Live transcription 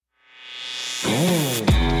You're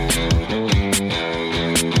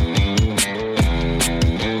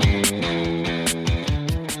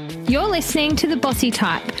listening to The Bossy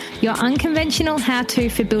Type, your unconventional how-to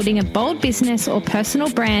for building a bold business or personal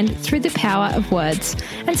brand through the power of words,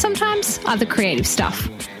 and sometimes other creative stuff.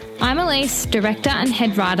 I'm Elise, director and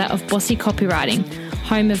head writer of Bossy Copywriting,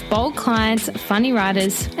 home of bold clients, funny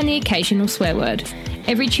writers, and the occasional swear word.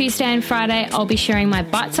 Every Tuesday and Friday, I'll be sharing my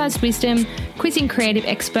bite-sized wisdom, quizzing creative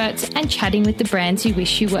experts, and chatting with the brands you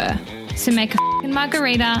wish you were. So make a f***ing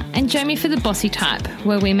margarita and join me for The Bossy Type,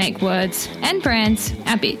 where we make words and brands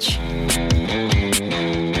our bitch.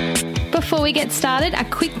 Before we get started, a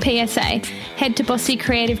quick PSA. Head to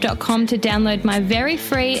bossycreative.com to download my very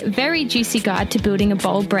free, very juicy guide to building a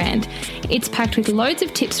bold brand. It's packed with loads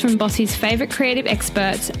of tips from Bossy's favourite creative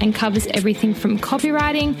experts and covers everything from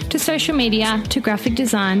copywriting to social media to graphic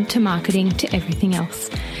design to marketing to everything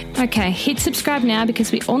else. Okay, hit subscribe now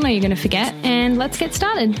because we all know you're going to forget, and let's get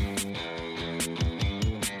started.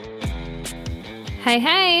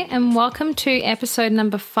 Hey, and welcome to episode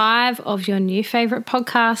number 5 of your new favourite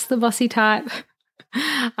podcast, The Bossy Type.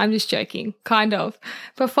 I'm just joking, kind of.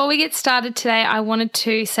 Before we get started today, I wanted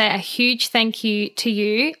to say a huge thank you to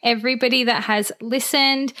you, everybody that has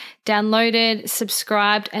listened, downloaded,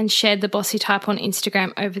 subscribed, and shared The Bossy Type on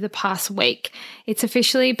Instagram over the past week. It's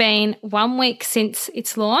officially been 1 week since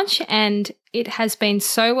its launch, and it has been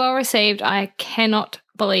so well received, I cannot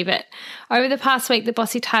believe it. Over the past week, The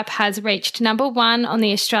Bossy Type has reached number 1 on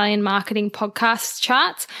the Australian marketing podcast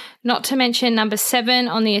charts, not to mention number 7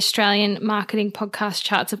 on the Australian marketing podcast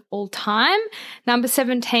charts of all time, number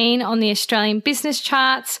 17 on the Australian business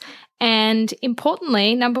charts, and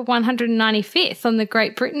importantly, number 195th on the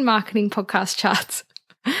Great Britain marketing podcast charts.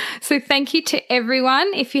 So thank you to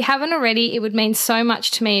everyone. If you haven't already, it would mean so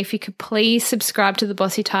much to me if you could please subscribe to The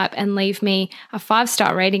Bossy Type and leave me a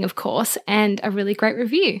 5-star rating, of course, and a really great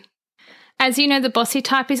review. As you know, The Bossy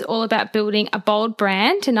Type is all about building a bold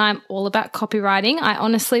brand, and I'm all about copywriting. I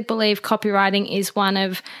honestly believe copywriting is one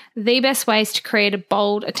of the best ways to create a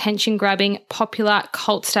bold, attention-grabbing, popular,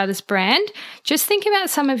 cult status brand. Just think about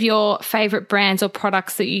some of your favorite brands or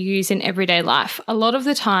products that you use in everyday life. A lot of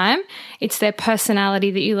the time, it's their personality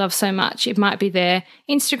that you love so much. It might be their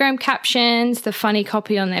Instagram captions, the funny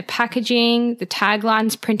copy on their packaging, the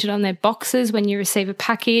taglines printed on their boxes when you receive a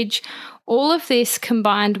package. All of this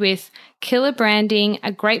combined with killer branding,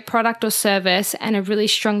 a great product or service, and a really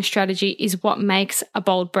strong strategy is what makes a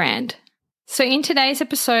bold brand. So in today's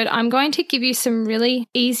episode, I'm going to give you some really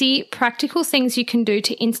easy, practical things you can do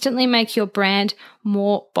to instantly make your brand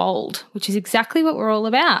more bold, which is exactly what we're all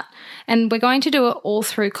about. And we're going to do it all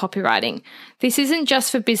through copywriting. This isn't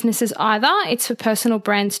just for businesses either, it's for personal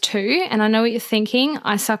brands too. And I know what you're thinking,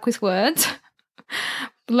 I suck with words.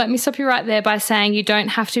 Let me stop you right there by saying you don't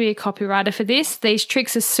have to be a copywriter for this. These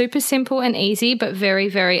tricks are super simple and easy, but very,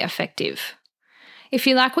 very effective. If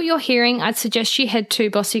you like what you're hearing, I'd suggest you head to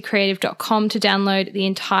bossycreative.com to download the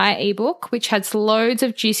entire ebook, which has loads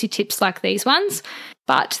of juicy tips like these ones,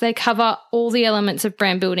 but they cover all the elements of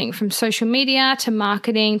brand building from social media to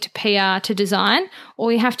marketing to PR to design. All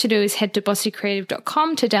you have to do is head to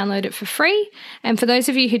bossycreative.com to download it for free. And for those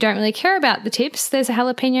of you who don't really care about the tips, there's a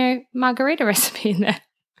jalapeno margarita recipe in there.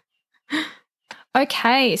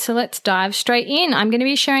 Okay, so let's dive straight in. I'm going to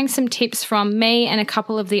be sharing some tips from me and a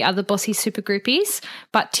couple of the other Bossy super groupies,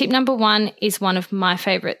 but tip number 1 is one of my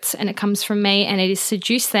favorites, and it comes from me, and it is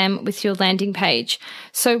seduce them with your landing page.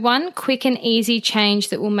 So one quick and easy change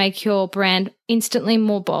that will make your brand instantly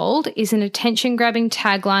more bold is an attention-grabbing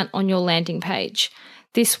tagline on your landing page.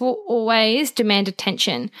 This will always demand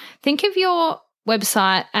attention. Think of your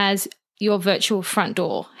website as your virtual front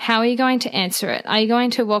door. How are you going to answer it? Are you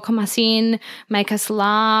going to welcome us in, make us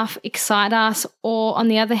laugh, excite us? Or on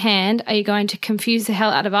the other hand, are you going to confuse the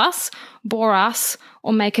hell out of us, bore us,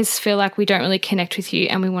 or make us feel like we don't really connect with you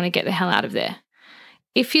and we want to get the hell out of there?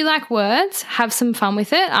 If you like words, have some fun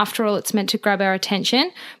with it. After all, it's meant to grab our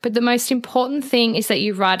attention. But the most important thing is that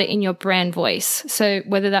you write it in your brand voice. So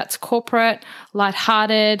whether that's corporate,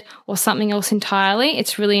 lighthearted, or something else entirely,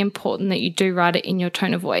 it's really important that you do write it in your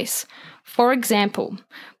tone of voice. For example,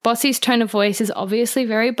 Bossy's tone of voice is obviously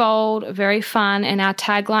very bold, very fun, and our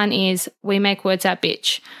tagline is, "We make words our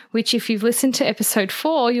bitch," which if you've listened to episode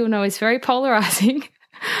 4, you'll know is very polarizing,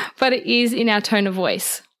 but it is in our tone of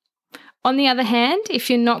voice. On the other hand, if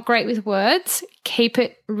you're not great with words, keep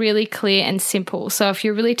it really clear and simple. So if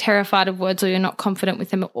you're really terrified of words or you're not confident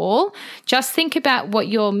with them at all, just think about what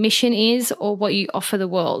your mission is or what you offer the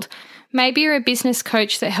world. Maybe you're a business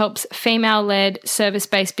coach that helps female-led,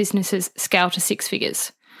 service-based businesses scale to 6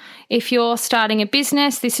 figures. If you're starting a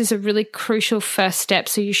business, this is a really crucial first step,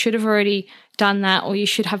 so you should have already done that, or you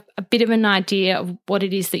should have a bit of an idea of what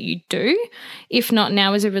it is that you do. If not,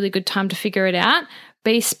 now is a really good time to figure it out.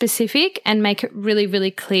 Be specific and make it really,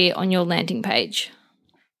 really clear on your landing page.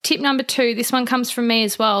 Tip number 2, this one comes from me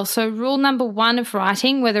as well. So rule number 1 of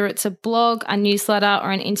writing, whether it's a blog, a newsletter,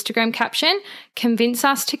 or an Instagram caption, convince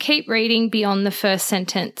us to keep reading beyond the first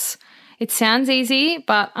sentence. It sounds easy,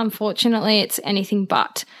 but unfortunately it's anything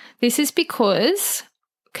but. This is because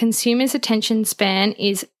consumers' attention span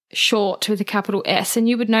is short with a capital S, and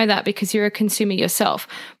you would know that because you're a consumer yourself.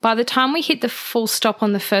 By the time we hit the full stop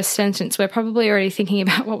on the first sentence, we're probably already thinking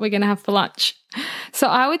about what we're going to have for lunch. So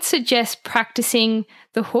I would suggest practicing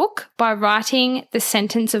the hook by writing the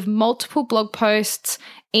sentence of multiple blog posts,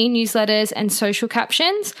 e-newsletters, and social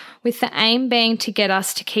captions, with the aim being to get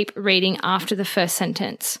us to keep reading after the first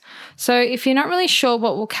sentence. So if you're not really sure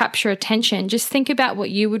what will capture attention, just think about what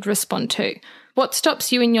you would respond to. What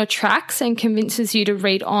stops you in your tracks and convinces you to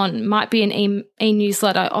read on might be an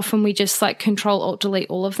e-newsletter. Often we just Control-Alt-Delete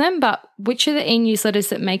all of them, but which are the e-newsletters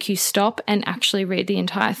that make you stop and actually read the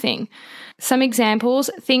entire thing? Some examples,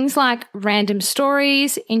 things like random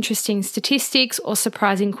stories, interesting statistics, or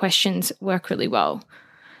surprising questions work really well.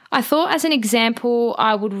 I thought as an example,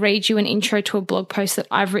 I would read you an intro to a blog post that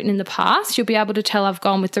I've written in the past. You'll be able to tell I've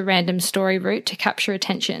gone with the random story route to capture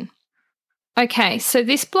attention. Okay, so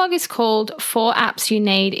this blog is called 4 Apps You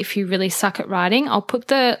Need If You Really Suck at Writing. I'll put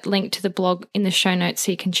the link to the blog in the show notes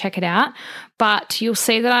so you can check it out. But you'll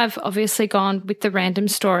see that I've obviously gone with the random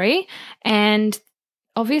story. And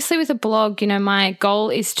obviously with a blog, my goal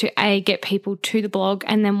is to get people to the blog.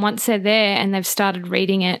 And then once they're there and they've started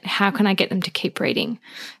reading it, how can I get them to keep reading?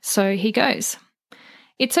 So here goes.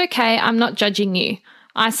 It's okay, I'm not judging you.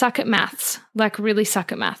 I suck at maths, really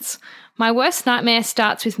suck at maths. My worst nightmare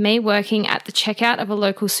starts with me working at the checkout of a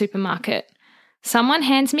local supermarket. Someone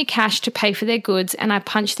hands me cash to pay for their goods and I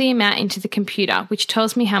punch the amount into the computer, which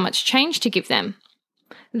tells me how much change to give them.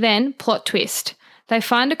 Then, plot twist. They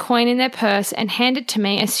find a coin in their purse and hand it to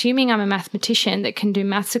me, assuming I'm a mathematician that can do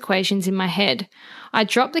maths equations in my head. I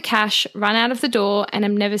drop the cash, run out of the door, and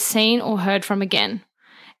am never seen or heard from again.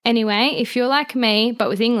 Anyway, if you're like me, but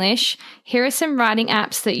with English, here are some writing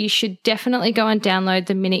apps that you should definitely go and download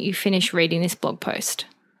the minute you finish reading this blog post.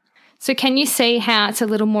 So can you see how it's a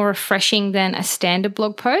little more refreshing than a standard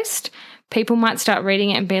blog post? People might start reading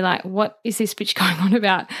it and be like, what is this bitch going on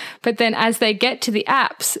about? But then as they get to the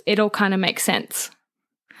apps, it all kind of makes sense.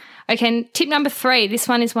 Okay, tip number 3, this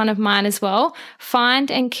one is one of mine as well. Find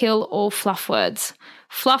and kill all fluff words.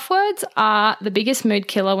 Fluff words are the biggest mood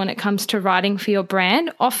killer when it comes to writing for your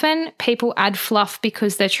brand. Often people add fluff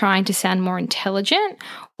because they're trying to sound more intelligent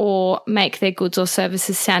or make their goods or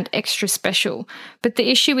services sound extra special. But the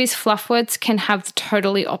issue is fluff words can have the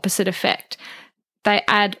totally opposite effect. They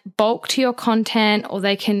add bulk to your content, or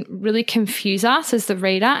they can really confuse us as the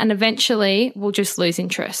reader, and eventually we'll just lose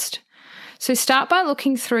interest. So start by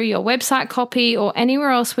looking through your website copy or anywhere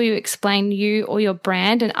else where you explain you or your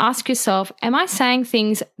brand and ask yourself, am I saying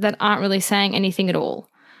things that aren't really saying anything at all?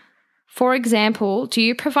 For example, do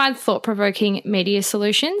you provide thought-provoking media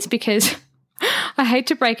solutions? Because I hate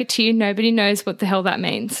to break it to you, nobody knows what the hell that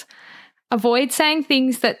means. Avoid saying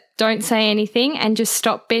things that don't say anything and just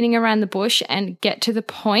stop beating around the bush and get to the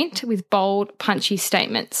point with bold, punchy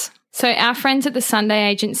statements. So our friends at the Sunday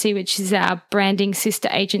Agency, which is our branding sister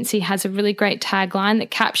agency, has a really great tagline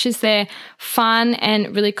that captures their fun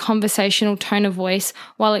and really conversational tone of voice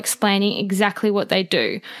while explaining exactly what they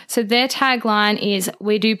do. So their tagline is,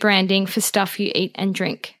 we do branding for stuff you eat and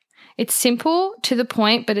drink. It's simple, to the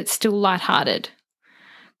point, but it's still lighthearted.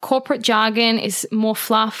 Corporate jargon is more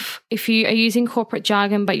fluff. If you are using corporate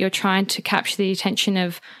jargon but you're trying to capture the attention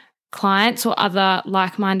of clients or other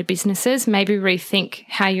like-minded businesses, maybe rethink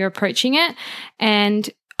how you're approaching it. And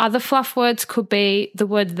other fluff words could be the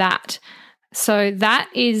word that. So that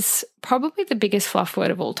is probably the biggest fluff word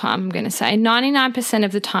of all time, I'm going to say. 99%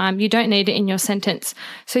 of the time, you don't need it in your sentence.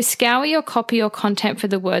 So scour your copy or content for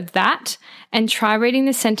the word that and try reading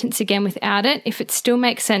the sentence again without it. If it still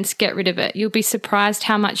makes sense, get rid of it. You'll be surprised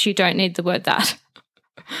how much you don't need the word that.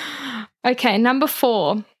 Okay, number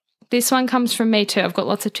 4. This one comes from me too. I've got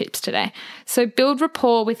lots of tips today. So build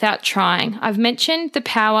rapport without trying. I've mentioned the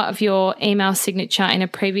power of your email signature in a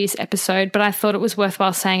previous episode, but I thought it was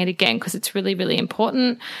worthwhile saying it again because it's really, really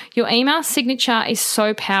important. Your email signature is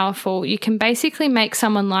so powerful. You can basically make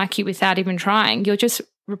someone like you without even trying. You're just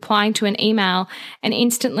replying to an email and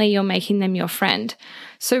instantly you're making them your friend.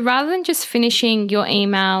 So rather than just finishing your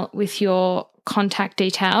email with your contact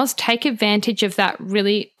details, take advantage of that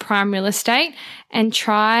really prime real estate and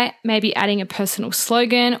try maybe adding a personal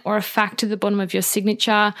slogan or a fact to the bottom of your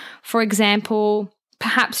signature. For example,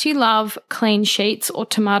 Perhaps you love clean sheets or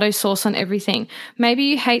tomato sauce on everything. Maybe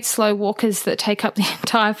you hate slow walkers that take up the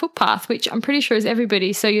entire footpath, which I'm pretty sure is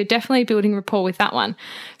everybody. So you're definitely building rapport with that one.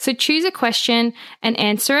 So choose a question and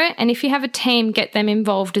answer it. And if you have a team, get them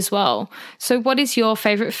involved as well. So what is your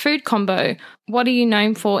favorite food combo? What are you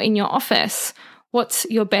known for in your office? What's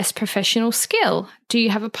your best professional skill? Do you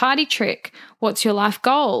have a party trick? What's your life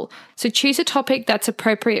goal? So choose a topic that's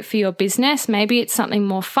appropriate for your business. Maybe it's something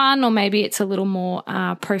more fun, or maybe it's a little more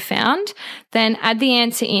profound. Then add the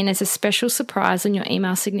answer in as a special surprise on your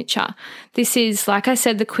email signature. This is, like I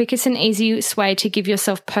said, the quickest and easiest way to give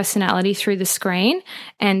yourself personality through the screen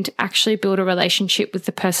and actually build a relationship with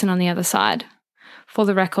the person on the other side. For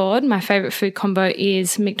the record, my favorite food combo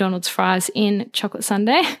is McDonald's fries in chocolate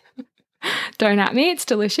sundae. Don't at me, it's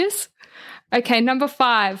delicious. Okay, number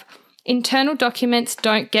 5, internal documents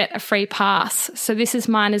don't get a free pass. So this is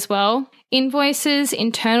mine as well. Invoices,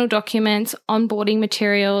 internal documents, onboarding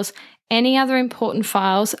materials, any other important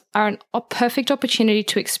files are a perfect opportunity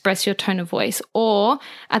to express your tone of voice, or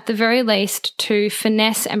at the very least to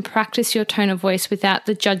finesse and practice your tone of voice without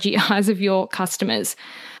the judgy eyes of your customers.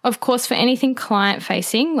 Of course, for anything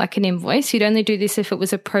client-facing, like an invoice, you'd only do this if it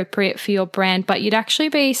was appropriate for your brand, but you'd actually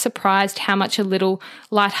be surprised how much a little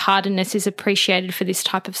lightheartedness is appreciated for this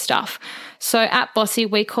type of stuff. So at Bossy,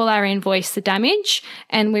 we call our invoice the damage,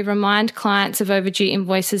 and we remind clients of overdue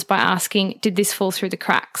invoices by asking, did this fall through the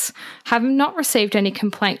cracks? Have not received any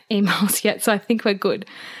complaint emails yet, so I think we're good.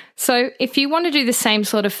 So if you want to do the same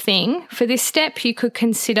sort of thing, for this step, you could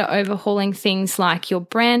consider overhauling things like your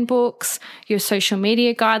brand books, your social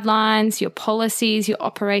media guidelines, your policies, your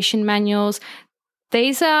operation manuals.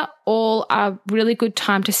 These are all a really good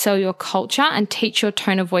time to sell your culture and teach your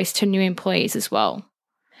tone of voice to new employees as well.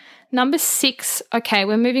 Number 6, okay,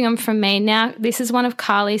 we're moving on from me. Now, this is one of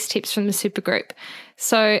Carly's tips from the supergroup.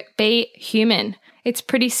 So be human. It's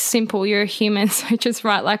pretty simple. You're a human, so just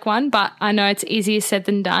write like one, but I know it's easier said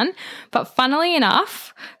than done. But funnily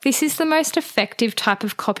enough, this is the most effective type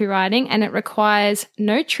of copywriting, and it requires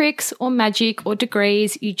no tricks or magic or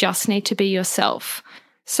degrees. You just need to be yourself.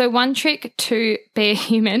 So one trick to be a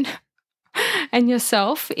human and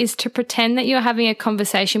yourself is to pretend that you're having a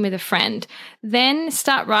conversation with a friend. Then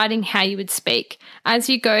start writing how you would speak.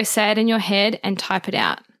 As you go, say it in your head and type it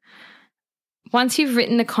out. Once you've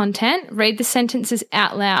written the content, read the sentences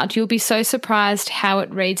out loud. You'll be so surprised how it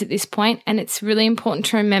reads at this point, and it's really important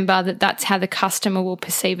to remember that that's how the customer will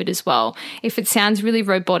perceive it as well. If it sounds really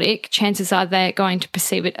robotic, chances are they're going to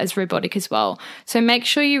perceive it as robotic as well. So make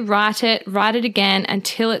sure you write it again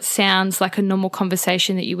until it sounds like a normal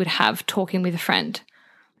conversation that you would have talking with a friend.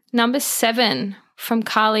 Number 7, from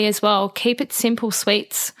Carly as well, keep it simple,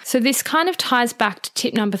 sweets. So this kind of ties back to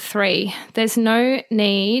tip number 3. There's no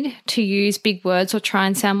need to use big words or try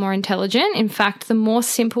and sound more intelligent. In fact, the more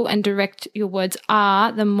simple and direct your words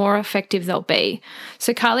are, the more effective they'll be.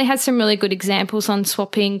 So Carly has some really good examples on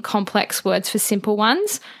swapping complex words for simple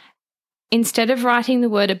ones. Instead of writing the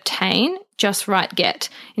word obtain, just write get.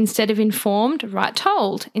 Instead of informed, write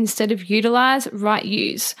told. Instead of utilize, write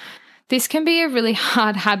use. This can be a really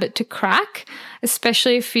hard habit to crack,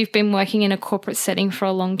 especially if you've been working in a corporate setting for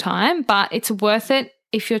a long time, but it's worth it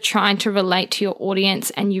if you're trying to relate to your audience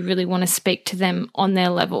and you really want to speak to them on their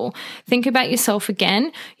level. Think about yourself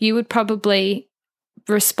again. You would probably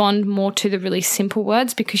respond more to the really simple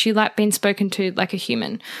words because you like being spoken to like a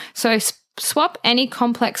human. So swap any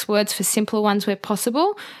complex words for simpler ones where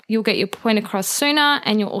possible. You'll get your point across sooner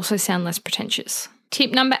and you'll also sound less pretentious.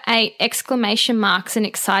 Tip number 8, exclamation marks and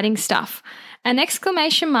exciting stuff. An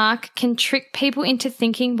exclamation mark can trick people into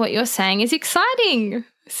thinking what you're saying is exciting.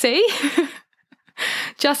 See?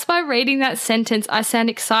 Just by reading that sentence, I sound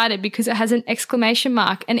excited because it has an exclamation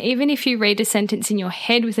mark. And even if you read a sentence in your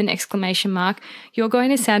head with an exclamation mark, you're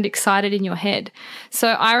going to sound excited in your head. So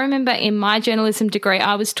I remember in my journalism degree,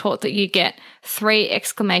 I was taught that you get 3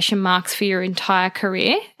 exclamation marks for your entire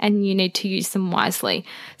career and you need to use them wisely.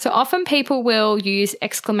 So often people will use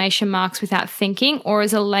exclamation marks without thinking or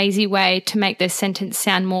as a lazy way to make their sentence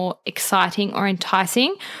sound more exciting or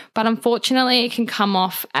enticing. But unfortunately, it can come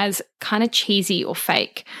off as kind of cheesy or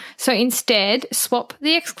fake. So instead, swap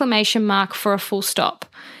the exclamation mark for a full stop.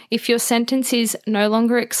 If your sentence is no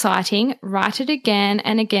longer exciting, write it again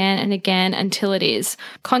and again and again until it is.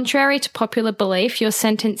 Contrary to popular belief, your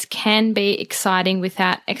sentence can be exciting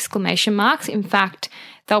without exclamation marks. In fact,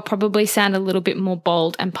 they'll probably sound a little bit more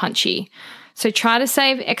bold and punchy. So try to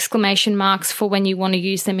save exclamation marks for when you want to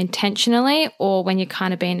use them intentionally or when you're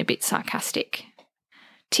kind of being a bit sarcastic.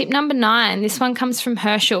 Tip number 9, this one comes from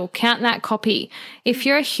Herschel. Count that copy. If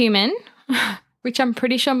you're a human, which I'm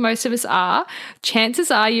pretty sure most of us are,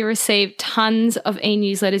 chances are you receive tons of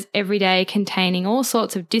e-newsletters every day containing all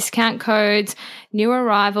sorts of discount codes, new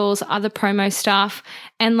arrivals, other promo stuff.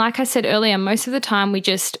 And like I said earlier, most of the time we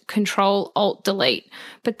just Control-Alt-Delete.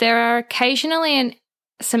 But there are occasionally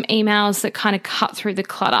some emails that kind of cut through the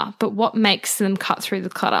clutter, but what makes them cut through the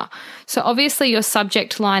clutter? So obviously your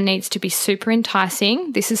subject line needs to be super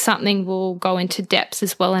enticing. This is something we'll go into depth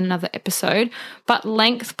as well in another episode, but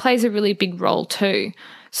length plays a really big role too.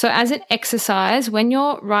 So as an exercise, when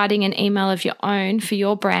you're writing an email of your own for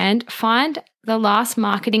your brand, find the last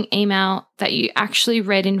marketing email that you actually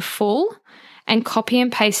read in full and copy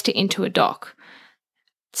and paste it into a doc.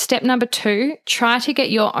 Step number 2, try to get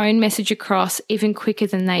your own message across even quicker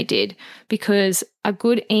than they did, because a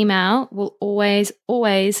good email will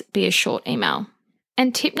always be a short email.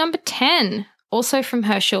 And tip number 10, also from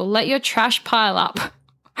Herschel, let your trash pile up.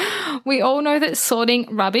 We all know that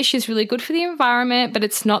sorting rubbish is really good for the environment, but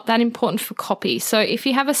it's not that important for copy. So if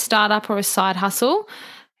you have a startup or a side hustle,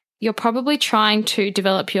 you're probably trying to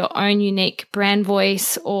develop your own unique brand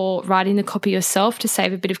voice or writing the copy yourself to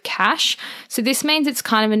save a bit of cash. So this means it's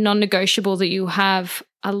kind of a non-negotiable that you have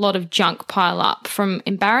a lot of junk pile up, from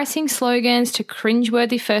embarrassing slogans to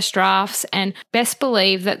cringeworthy first drafts, and best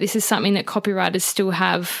believe that this is something that copywriters still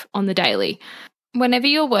have on the daily. Whenever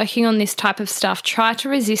you're working on this type of stuff, try to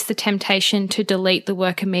resist the temptation to delete the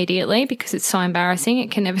work immediately because it's so embarrassing.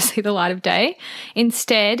 It can never see the light of day.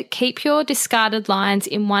 Instead, keep your discarded lines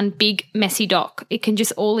in one big messy doc. It can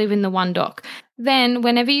just all live in the one doc. Then,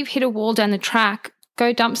 whenever you've hit a wall down the track,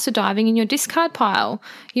 go dumpster diving in your discard pile.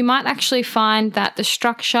 You might actually find that the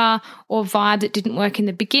structure or vibe that didn't work in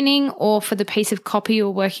the beginning, or for the piece of copy you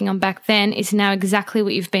were working on back then, is now exactly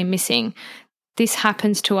what you've been missing. This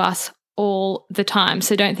happens to us all the time.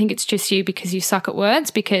 So don't think it's just you because you suck at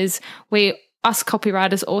words, because us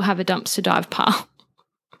copywriters all have a dumpster dive pile.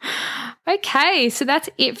 Okay, so that's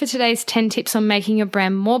it for today's 10 tips on making your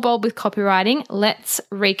brand more bold with copywriting. Let's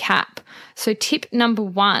recap. So tip number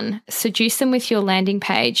 1, seduce them with your landing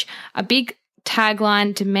page. A big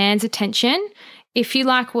tagline demands attention. If you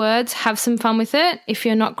like words, have some fun with it. If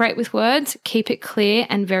you're not great with words, keep it clear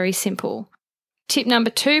and very simple. Tip number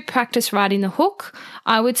 2, practice writing the hook.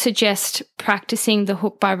 I would suggest practicing the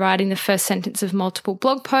hook by writing the first sentence of multiple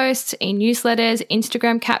blog posts, e-newsletters,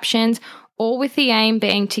 Instagram captions, all with the aim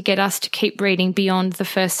being to get us to keep reading beyond the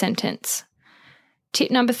first sentence.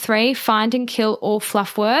 Tip number 3, find and kill all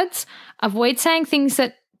fluff words. Avoid saying things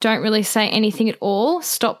that don't really say anything at all.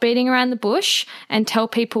 Stop beating around the bush and tell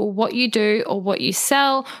people what you do or what you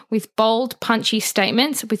sell with bold, punchy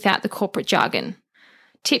statements without the corporate jargon.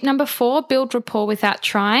 Tip number 4, build rapport without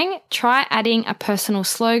trying. Try adding a personal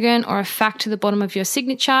slogan or a fact to the bottom of your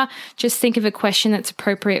signature. Just think of a question that's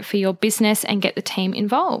appropriate for your business and get the team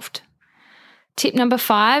involved. Tip number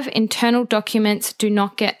 5, internal documents do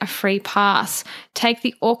not get a free pass. Take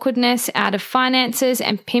the awkwardness out of finances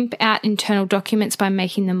and pimp out internal documents by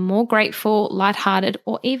making them more grateful, lighthearted,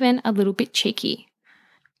 or even a little bit cheeky.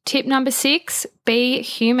 Tip number 6, be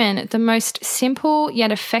human. The most simple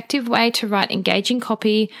yet effective way to write engaging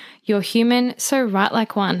copy. You're human, so write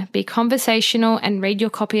like one. Be conversational and read your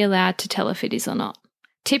copy aloud to tell if it is or not.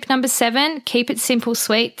 Tip number 7, keep it simple,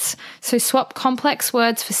 sweets. So swap complex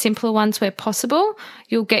words for simpler ones where possible.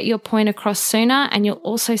 You'll get your point across sooner and you'll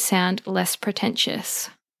also sound less pretentious.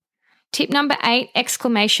 Tip number 8,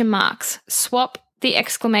 exclamation marks. Swap the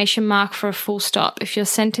exclamation mark for a full stop. If your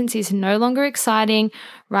sentence is no longer exciting,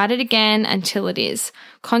 write it again until it is.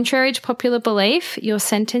 Contrary to popular belief, your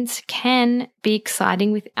sentence can be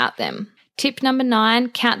exciting without them. Tip number 9,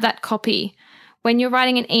 count that copy. When you're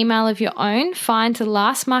writing an email of your own, find the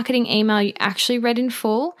last marketing email you actually read in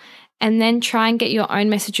full and then try and get your own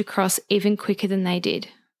message across even quicker than they did.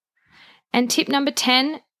 And tip number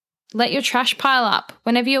 10, let your trash pile up.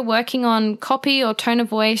 Whenever you're working on copy or tone of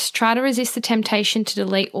voice, try to resist the temptation to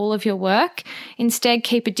delete all of your work. Instead,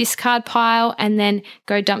 keep a discard pile and then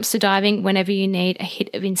go dumpster diving whenever you need a hit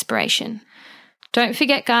of inspiration. Don't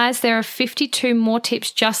forget, guys, there are 52 more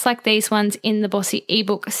tips just like these ones in the Bossy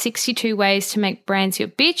ebook, 62 Ways to Make Brands Your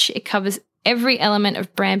Bitch. It covers every element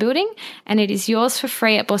of brand building and it is yours for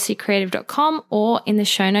free at bossycreative.com or in the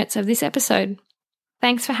show notes of this episode.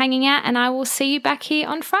 Thanks for hanging out and I will see you back here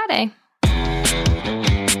on Friday.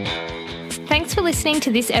 Thanks for listening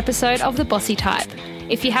to this episode of The Bossy Type.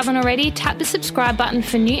 If you haven't already, tap the subscribe button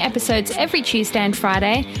for new episodes every Tuesday and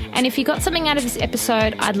Friday. And if you got something out of this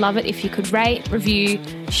episode, I'd love it if you could rate, review,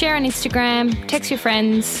 share on Instagram, text your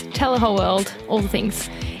friends, tell the whole world, all the things.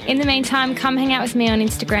 In the meantime, come hang out with me on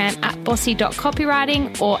Instagram at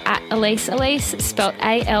bossy.copywriting or at Elise, spelled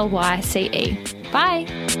ALYCE.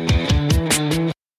 Bye.